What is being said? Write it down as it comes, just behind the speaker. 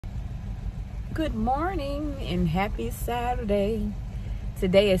Good morning and happy Saturday.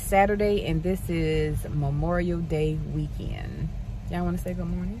 Today is Saturday and this is Memorial Day weekend. Y'all want to say good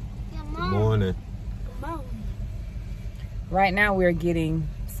morning? Good morning. Good morning. Right now we're getting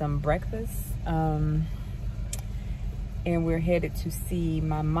some breakfast and we're headed to see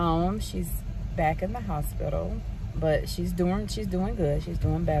my mom. She's back in the hospital, but she's doing good. She's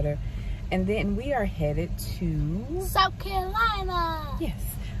doing better. And then we are headed to South Carolina. Yes.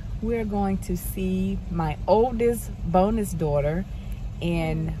 We're going to see my oldest bonus daughter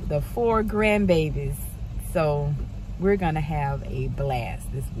and the 4 grandbabies. So we're going to have a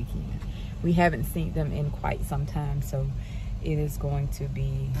blast this weekend. We haven't seen them in quite some time, so it is going to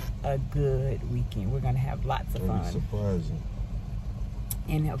be a good weekend. We're going to have lots of fun. Surprising.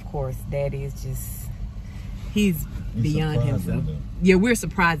 And of course, Daddy is just, he's beyond himself. Them. Yeah, we're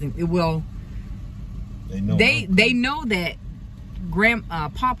surprising. Well, they know that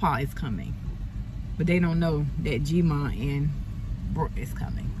Papa is coming, but they don't know that G-Ma and Brooke is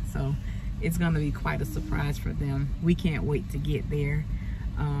coming. So it's gonna be quite a surprise for them. We can't wait to get there.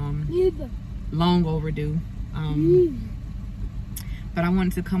 Long overdue. But I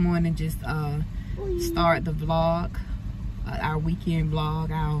wanted to come on and just start the vlog, our weekend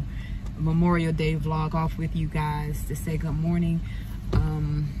vlog, our Memorial Day vlog off with you guys to say good morning.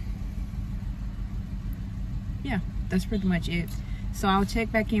 Yeah, that's pretty much it. So I'll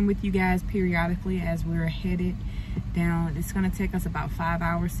check back in with you guys periodically as we're headed down. It's gonna take us about 5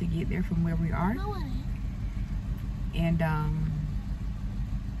 hours to get there from where we are. And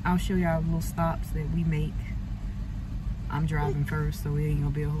I'll show y'all little stops that we make. I'm driving first, so it ain't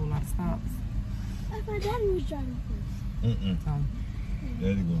gonna be a whole lot of stops. I thought Daddy was driving first. So,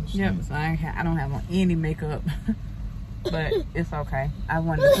 Daddy gonna sleep. yep, so I don't have on any makeup. But it's okay. I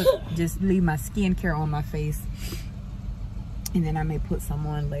wanted to just leave my skincare on my face. And then I may put some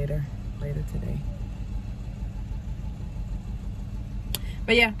on later today.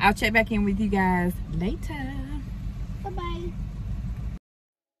 But yeah, I'll check back in with you guys later. Bye-bye.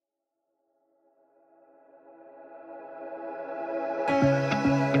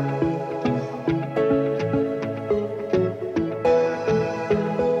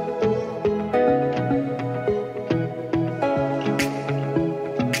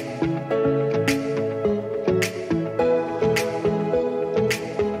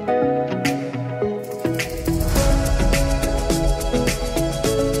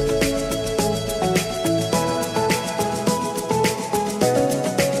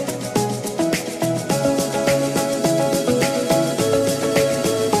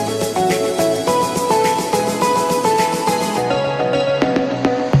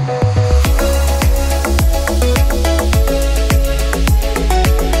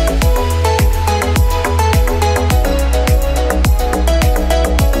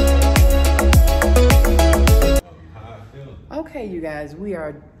 Okay, you guys, we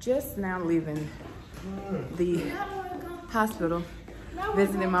are just now leaving the hospital,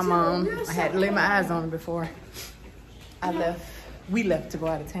 visiting my mom. I had to lay my eyes on her before we left to go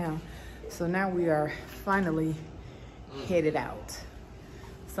out of town. So now we are finally headed out.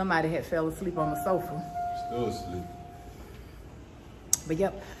 Somebody had fell asleep on the sofa. Still asleep. But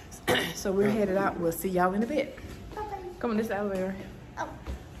yep, so we're headed out. We'll see y'all in a bit. Come on, this elevator.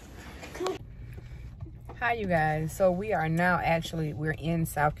 Hi, you guys. So we are now we're in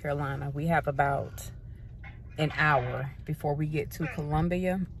South Carolina. We have about an hour before we get to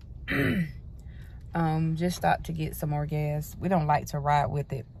Columbia. Just stopped to get some more gas. We don't like to ride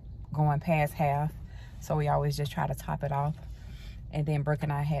with it going past half, so we always just try to top it off. And then Brooke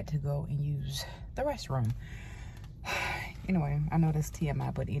and I had to go and use the restroom. Anyway, I know that's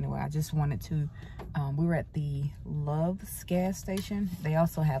TMI, but anyway, I just wanted to, we were at the Love's gas station. They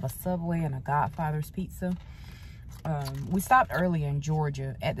also have a Subway and a Godfather's Pizza. We stopped early in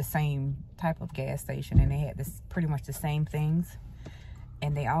Georgia at the same type of gas station, and they had pretty much the same things.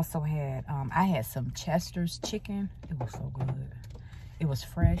 And they also had, I had some Chester's chicken. It was so good. It was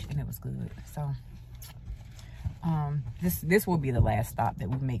fresh and it was good. So this will be the last stop that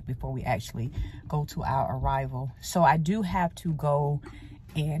we make before we actually go to our arrival. So I do have to go,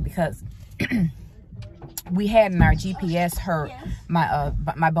 and because we had in our GPS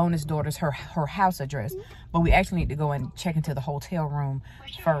my bonus daughter's her house address, but we actually need to go and check into the hotel room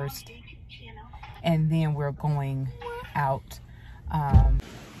first, and then we're going out.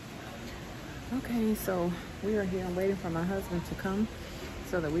 Okay, so we are here. I'm waiting for my husband to come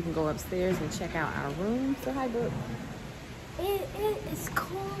so that we can go upstairs and check out our room. So hi, Brooke. It is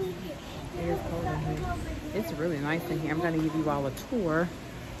cold in here. It is cold in here. It's really nice in here. I'm gonna give you all a tour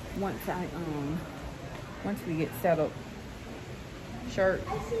once we get settled shirt.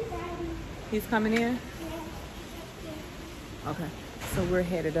 I see Daddy. He's coming in? Yeah. Okay. So we're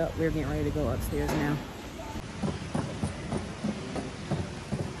headed up. We're getting ready to go upstairs now.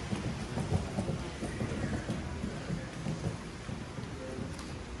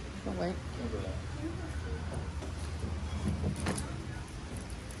 Oh, wait.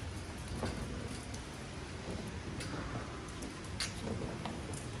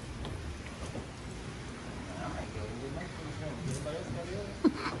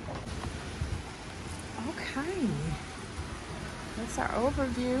 Okay. That's our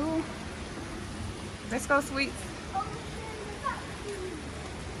overview. Let's go, sweets.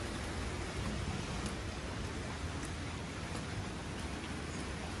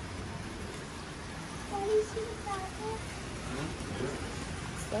 Daddy, see the apple?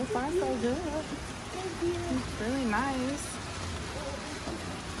 So far, so good. Thank you. It's really nice.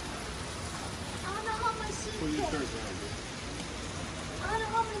 I don't know how my suitcase. I don't know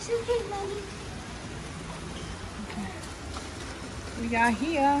how my suitcase, Daddy. We got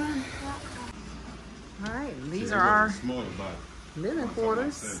here. All right, these are our living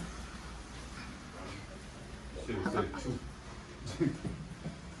quarters. Oh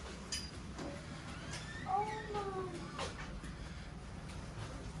no.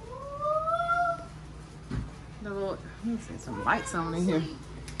 The little, let me see some lights on in here.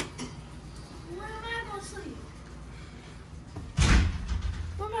 Where am I gonna sleep?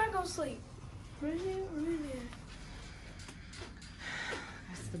 Where am I gonna sleep? Right here or right there?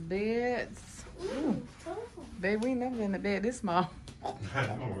 That's the beds. Ooh, telephone. Babe, we ain't never been in a bed this small. All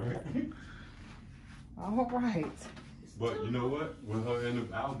right. But you know what? With her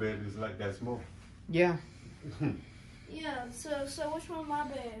in our bed is like that small. Yeah. Yeah, so which one my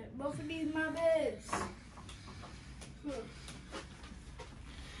bed? Both of these my beds. You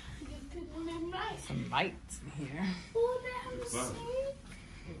can pick one that's nice. Some lights in here. Oh, they have a Fun. sink.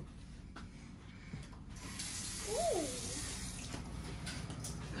 Ooh.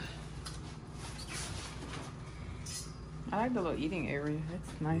 I like the little eating area.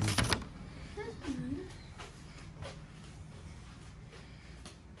 That's nice. That's nice.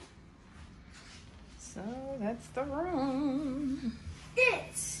 So that's the room.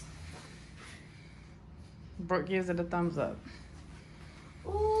 It's. Brooke gives it a thumbs up.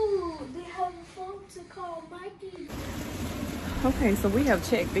 Ooh, they have a phone to call Mikey. Okay, so we have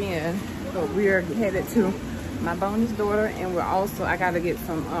checked in, but we're headed to my bonus daughter, and we're also, I gotta get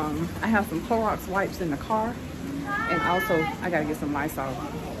some, I have some Clorox wipes in the car, and also I gotta get some Lysol.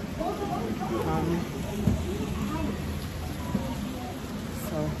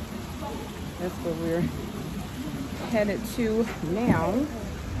 So that's where we're headed to now.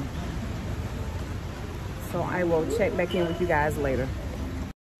 So I will check back in with you guys later.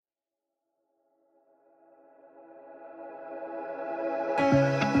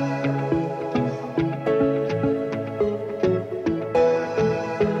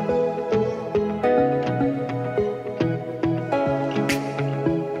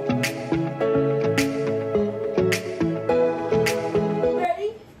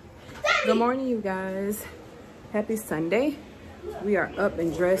 Good morning, you guys. Happy Sunday. We are up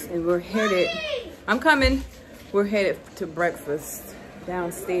and dressed and we're headed, I'm coming. We're headed to breakfast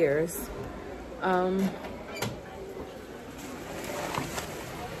downstairs.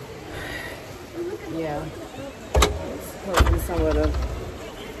 Yeah. It's hopefully some of the,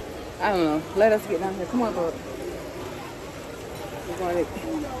 I don't know. Let us get down here. Come on, bud. We're going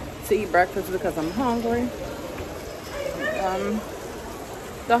to eat breakfast because I'm hungry.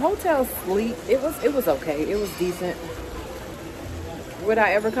 The hotel sleep, it was okay. It was decent. Would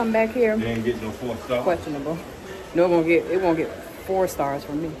I ever come back here? They ain't get no 4 stars. Questionable. No, it won't get 4 stars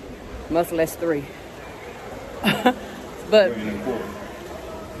from me. Much less 3. But 3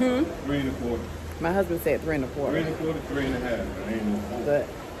 1/4. 3 1/4. My husband said 3 1/4. 3 1/4, 3 1/2. Ain't no 4. But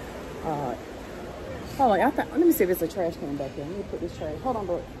hold on, let me see if it's a trash can back here. Let me put this trash. Hold on,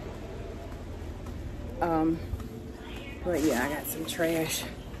 bro. But yeah, I got some trash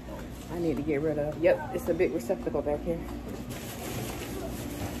I need to get rid of. Yep, it's a big receptacle back here.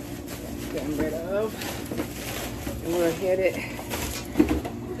 Getting rid of. And we're headed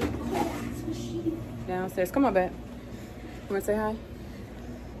downstairs. Come on, babe. Come and say hi.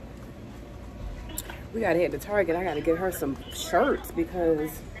 We gotta head to Target. I gotta get her some shirts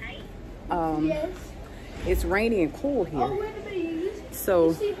because it's rainy and cool here. Oh, wait a minute.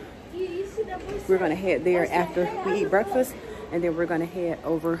 So You see that voice? we're gonna head there after we eat breakfast, and then we're gonna head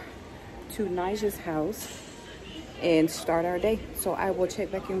over to Nija's house and start our day. So I will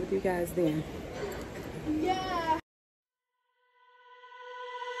check back in with you guys then. Yeah.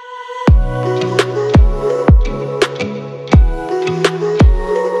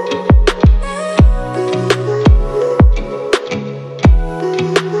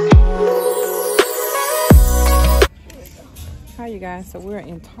 So we're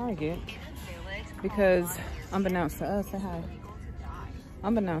in Target because unbeknownst to us, say hi.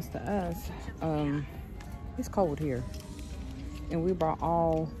 Unbeknownst to us, it's cold here. And we brought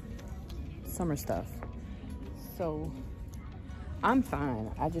all summer stuff. So I'm fine.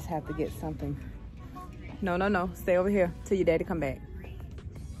 I just have to get something. No, no, no. Stay over here till your daddy come back.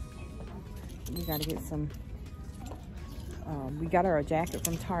 We gotta get some, we got her a jacket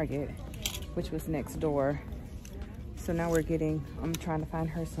from Target, which was next door. So now we're getting, I'm trying to find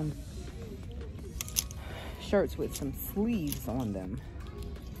her some shirts with some sleeves on them.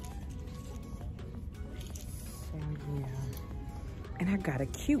 So yeah. And I got a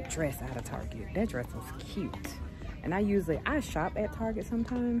cute dress out of Target. That dress was cute. And I shop at Target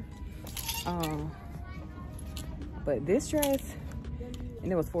sometime. But this dress,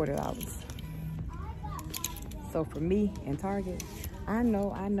 and it was $40. So for me in Target, I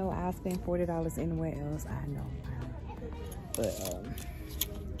know I'll spend $40 anywhere else. I know. But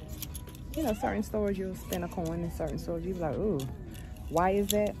you know, certain stores you'll spend a coin, in certain stores you'll be like, ooh, why is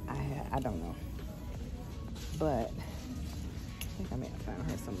that? I don't know. But I think I may have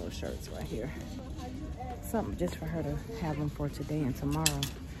found her some little shirts right here. Something just for her to have them for today and tomorrow.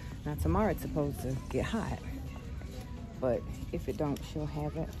 Now tomorrow it's supposed to get hot, but if it don't, she'll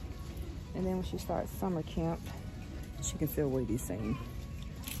have it. And then when she starts summer camp, she can still wear these same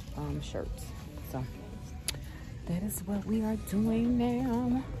shirts. So that is what we are doing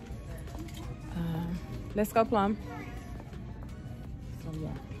now. Let's go, Plum. So yeah,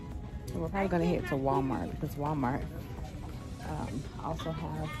 so we're probably gonna head to Walmart because Walmart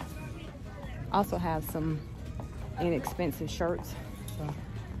also have some inexpensive shirts. So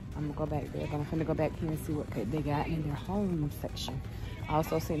I'm gonna go back there. I'm gonna go back here and see what they got in their home section. I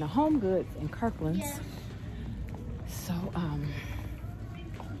also seen the Home Goods in Kirkland's. So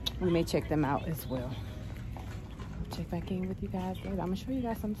we may check them out as well. I'll check back in with you guys later. I'm gonna show you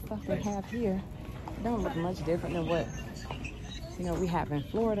guys some stuff they have here. It don't look much different than what we have in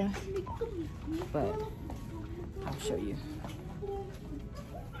Florida, but I'll show you.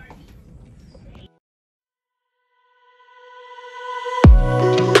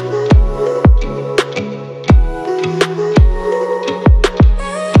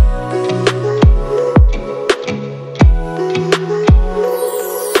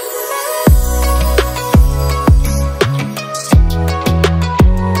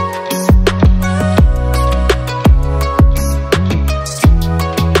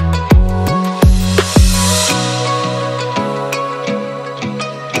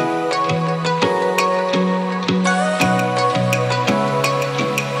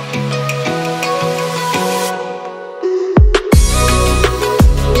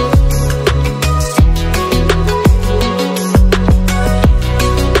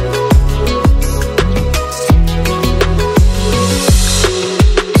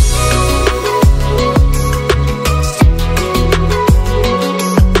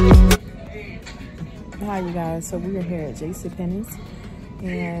 So we are here at JCPenney's,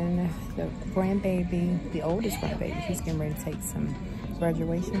 and the grandbaby, the oldest grandbaby, she's getting ready to take some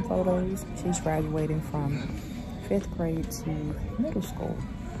graduation photos. She's graduating from 5th grade to middle school.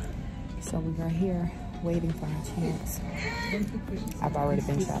 So we are here waiting for our chance. I've already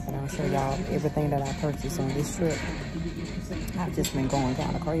been shopping. I'll show y'all everything that I purchased on this trip. I've just been going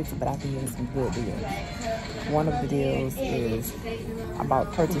kind of crazy, but I've been getting some good deals. One of the deals is I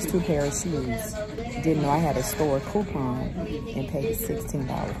purchased 2 pairs of shoes. Didn't know I had a store coupon and paid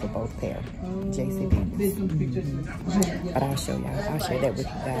 $16 for both pair. JCPenney's. But I'll show y'all. I'll share that with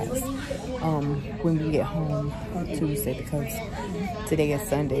you guys when we get home Tuesday, because today is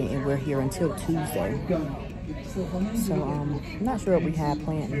Sunday and we're here until Tuesday. So I'm not sure what we have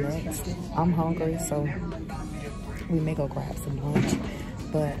planned next. I'm hungry, so we may go grab some lunch.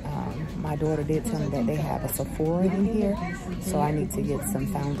 But my daughter did tell me that they have a Sephora in here, so I need to get some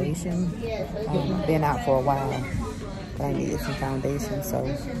foundation. Been out for a while, but I needed some foundation, so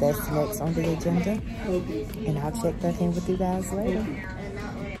that's next on the agenda. And I'll check back in with you guys later.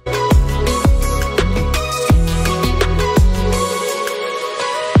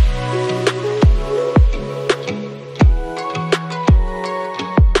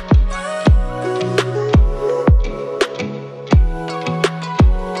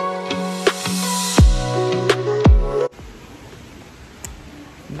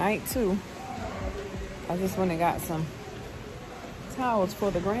 Night 2. I just went and got some towels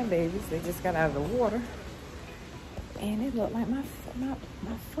for the grandbabies. They just got out of the water, and it looked like my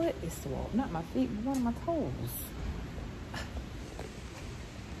foot is swollen. Not my feet, but one of my toes.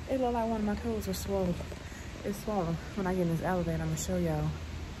 It looked like one of my toes was swollen. It's swollen. When I get in this elevator, I'm gonna show y'all.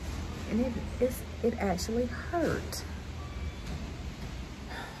 And it actually hurt.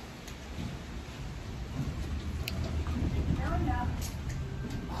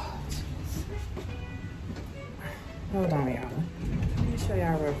 Hold on, y'all. Let me show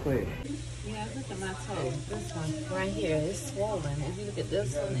y'all real quick. Yeah, look at my toe. This one right here is swollen. If you look at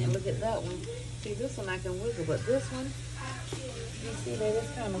this one and look at that one, see this one I can wiggle, but this one, you see that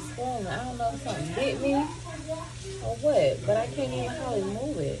it's kind of swollen. I don't know if something bit me or what, but I can't even hardly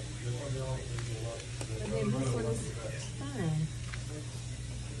move it. And then this one is fine.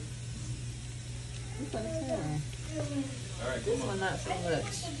 This one is fine. This one not so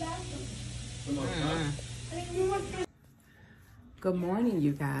much. Good morning,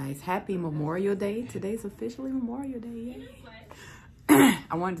 you guys. Happy Memorial Day. Today's officially Memorial Day. Yay.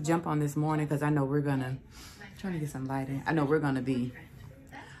 I wanted to jump on this morning because I know we're gonna trying to get some lighting. I know we're gonna be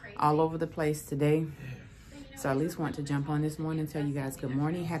all over the place today. So I at least want to jump on this morning and tell you guys good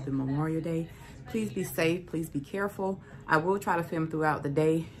morning. Happy Memorial Day. Please be safe. Please be careful. I will try to film throughout the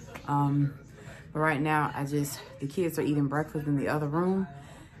day. But right now, the kids are eating breakfast in the other room.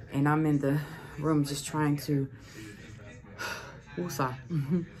 And I'm in the room just trying to woosah.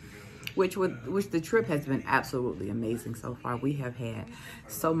 which the trip has been absolutely amazing so far. We have had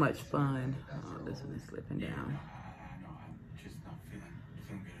so much fun. Oh, this one is slipping down.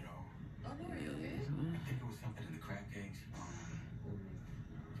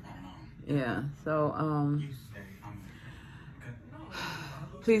 Yeah, so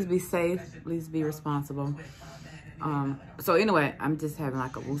please be safe, please be responsible. So anyway, I'm just having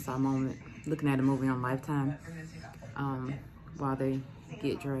like a woosah moment, looking at a movie on Lifetime while they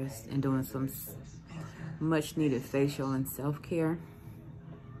get dressed and doing some much needed facial and self-care.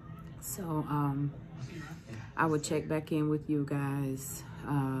 So I will check back in with you guys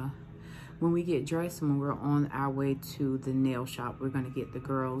when we get dressed, when we're on our way to the nail shop. We're gonna get the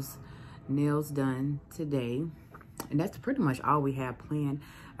girls' nails done today, and that's pretty much all we have planned.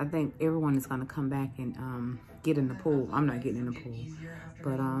 I think everyone is gonna come back and get in the pool. I'm not getting in the pool,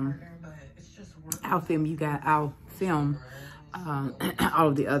 but I'll film all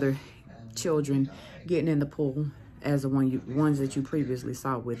of the other children getting in the pool as the ones that you previously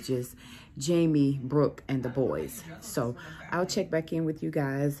saw with just Jamie, Brooke, and the boys. So I'll check back in with you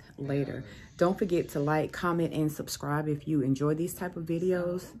guys later. Don't forget to like, comment, and subscribe if you enjoy these type of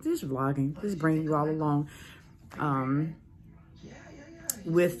videos. Just vlogging, just bringing you all along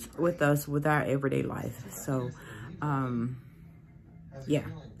with us, with our everyday life. So yeah,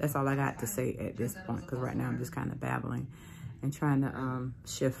 that's all I got to say at this point, because right now I'm just kind of babbling and trying to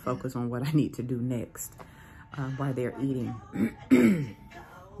shift focus on what I need to do next while they're eating.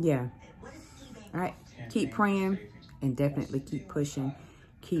 Yeah. All right. Keep praying and definitely keep pushing.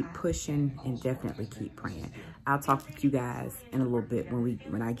 Keep pushing and definitely keep praying. I'll talk with you guys in a little bit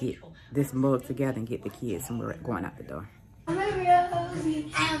when I get this mug together and get the kids and we're going out the door. I'm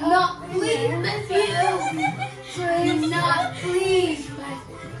not pleased with you. I'm not pleased with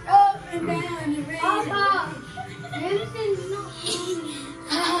you. Up and down the road. Everything's not pleased.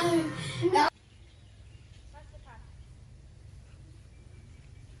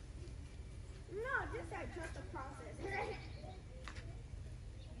 Just a process.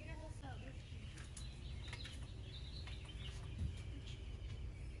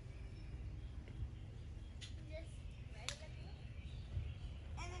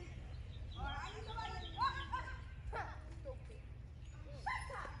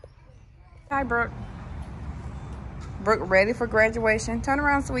 Hi, Brooke. Brooke ready for graduation. Turn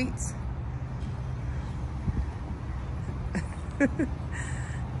around, sweets.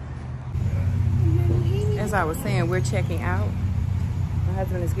 As I was saying, we're checking out. My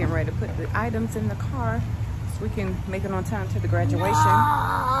husband is getting ready to put the items in the car so we can make it on time to the graduation. No,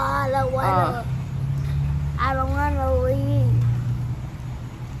 I don't want to leave.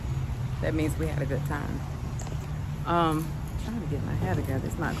 That means we had a good time. Trying to get my hair together.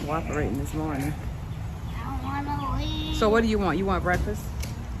 It's not cooperating this morning. I don't want to leave. So what do you want? You want breakfast?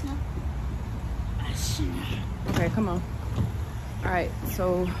 No. Okay, come on. All right,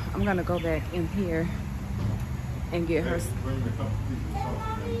 so I'm gonna go back in here and get her.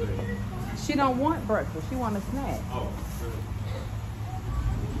 She don't want breakfast. She want a snack.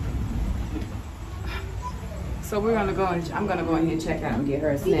 So we're gonna go and I'm gonna go in here and check out and get her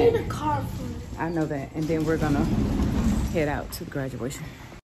a snack. We need a car food. I know that, and then we're gonna head out to the graduation.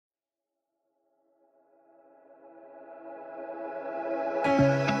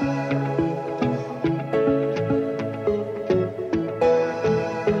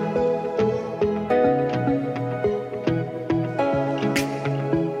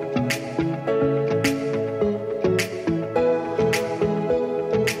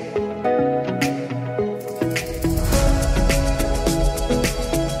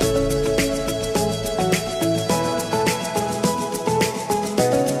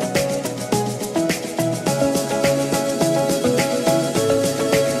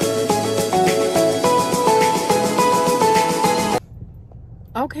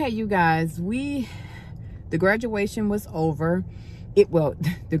 you guys, the graduation was over.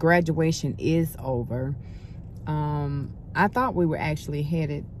 The graduation is over. I thought we were actually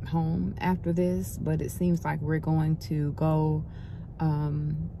headed home after this, but it seems like we're going to go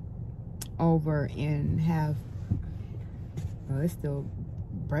over and have, well, it's still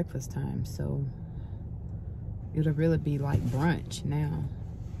breakfast time, so it'll really be like brunch now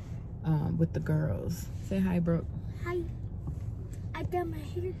with the girls. Say hi, Brooke. Hi. I got my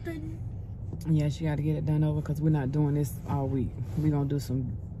hair done. Yeah, she got to get it done over because we're not doing this all week. We're going to do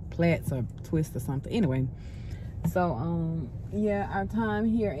some plaits or twists or something. Anyway, so, yeah, our time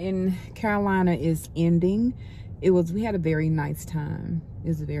here in Carolina is ending. We had a very nice time. It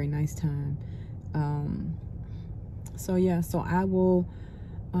was a very nice time. So, yeah, so I will...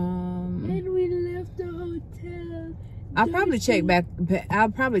 and we left the hotel. I'll probably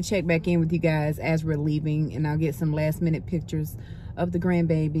check back in with you guys as we're leaving, and I'll get some last minute pictures of the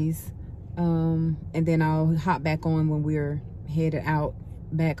grandbabies. And then I'll hop back on when we're headed out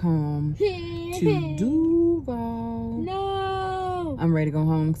back home to Duval. No. I'm ready to go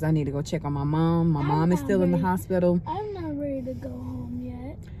home because I need to go check on my mom. My mom is still in the hospital. I'm not ready to go home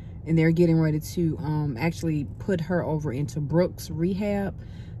yet. And they're getting ready to actually put her over into Brooks rehab.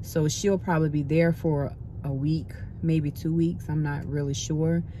 So she'll probably be there for a week, maybe 2 weeks. I'm not really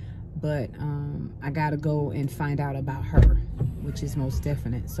sure. But I got to go and find out about her, which is most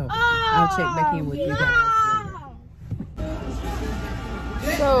definite. So I'll check back in with you guys later.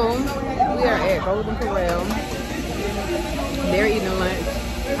 So we are at Golden Corral. They're eating lunch.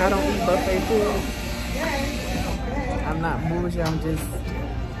 I don't eat buffet food. I'm not bougie.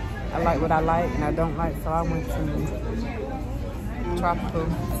 I like what I like and I don't like. So I went to tropical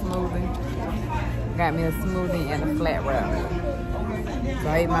smoothie. Got me a smoothie and a flat wrap. So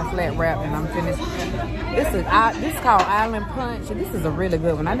I ate my flat wrap and I'm finished. This is called Island Punch. This is a really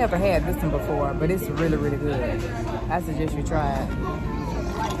good one. I never had this one before, but it's really, really good. I suggest you try it.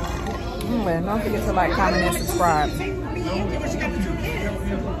 Well, don't forget to like, comment, and subscribe. She got the 2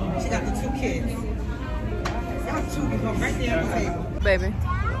 kids. She got the 2 kids. Y'all 2 can go right there on the table. Baby,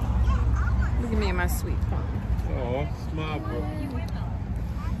 look at me and my sweet punk. Oh, smile, bro.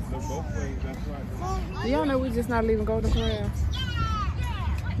 Both ways, that's right. Do y'all know we just not leaving Golden Corral?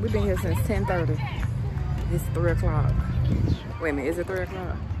 We've been here since 10:30. It's 3 o'clock. Wait a minute, is it 3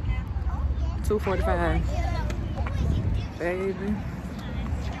 o'clock? 2:45. Baby,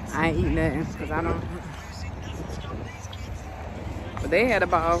 I ain't eating nothing because I don't. But they had a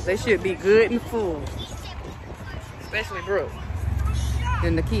ball. They should be good and full. Especially Brooke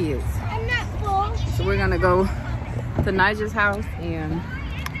and the kids. I'm not full. So we're gonna go to Nigel's house and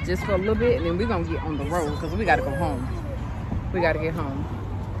just for a little bit, and then we're gonna get on the road because we gotta go home. We gotta get home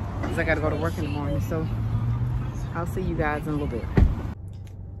because I gotta go to work in the morning. So I'll see you guys in a little bit.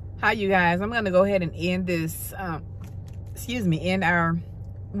 Hi, you guys. I'm gonna go ahead and end this, end our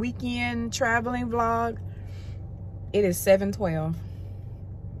weekend traveling vlog. It is 7:12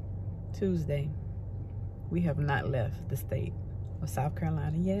 Tuesday. We have not left the state of South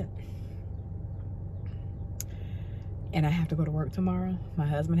Carolina yet. And I have to go to work tomorrow. My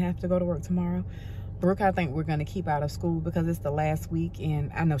husband has to go to work tomorrow. Brooke, I think we're gonna keep out of school because it's the last week and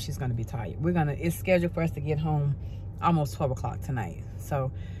I know she's gonna be tired. It's scheduled for us to get home almost 12 o'clock tonight.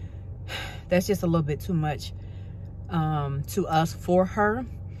 So that's just a little bit too much to us for her.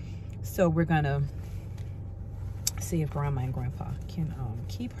 So we're gonna see if Grandma and Grandpa can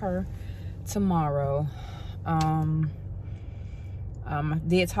keep her tomorrow. I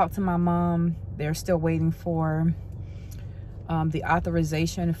did talk to my mom. They're still waiting for the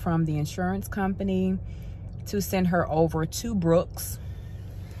authorization from the insurance company to send her over to Brooks.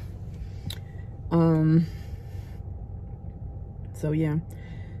 So yeah,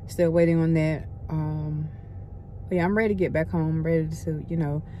 still waiting on that. But yeah, I'm ready to get back home, ready to, you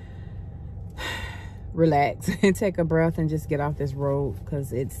know, relax and take a breath and just get off this road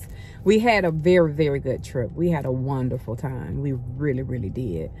because we had a very, very good trip. We had a wonderful time. We really, really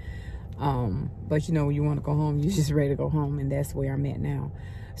did. But you know, when you want to go home, you're just ready to go home, and that's where I'm at now.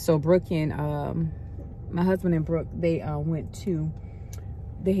 So Brooke and my husband and Brooke, they went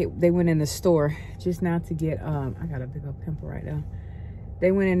in the store just now to get I got a big old pimple right now.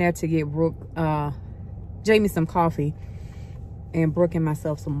 They went in there to get Brooke Jamie some coffee and Brooke and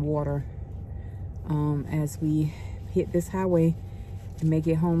myself some water as we hit this highway and make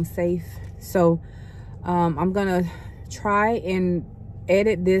it home safe. So I'm gonna try and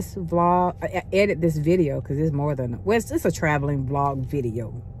edit this video because it's more than, well, it's a traveling vlog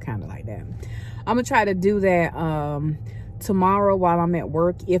video, kind of like that. I'm gonna try to do that tomorrow while I'm at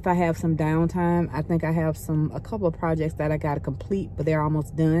work, if I have some downtime, I think I have a couple of projects that I got to complete, but they're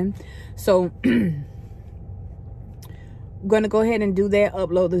almost done. So I'm going to go ahead and do that,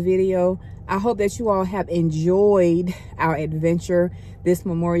 upload the video. I hope that you all have enjoyed our adventure this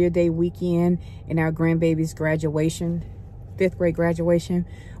Memorial Day weekend and our grandbaby's graduation, 5th grade graduation.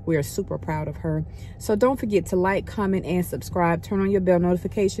 We are super proud of her. So don't forget to like, comment, and subscribe. Turn on your bell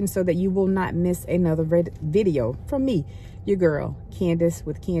notifications so that you will not miss another video from me, your girl, Candace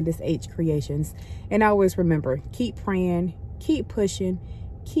with Candace H Creations. And always remember, keep praying, keep pushing,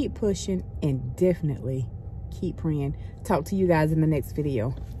 and definitely keep praying. Talk to you guys in the next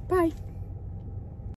video. Bye.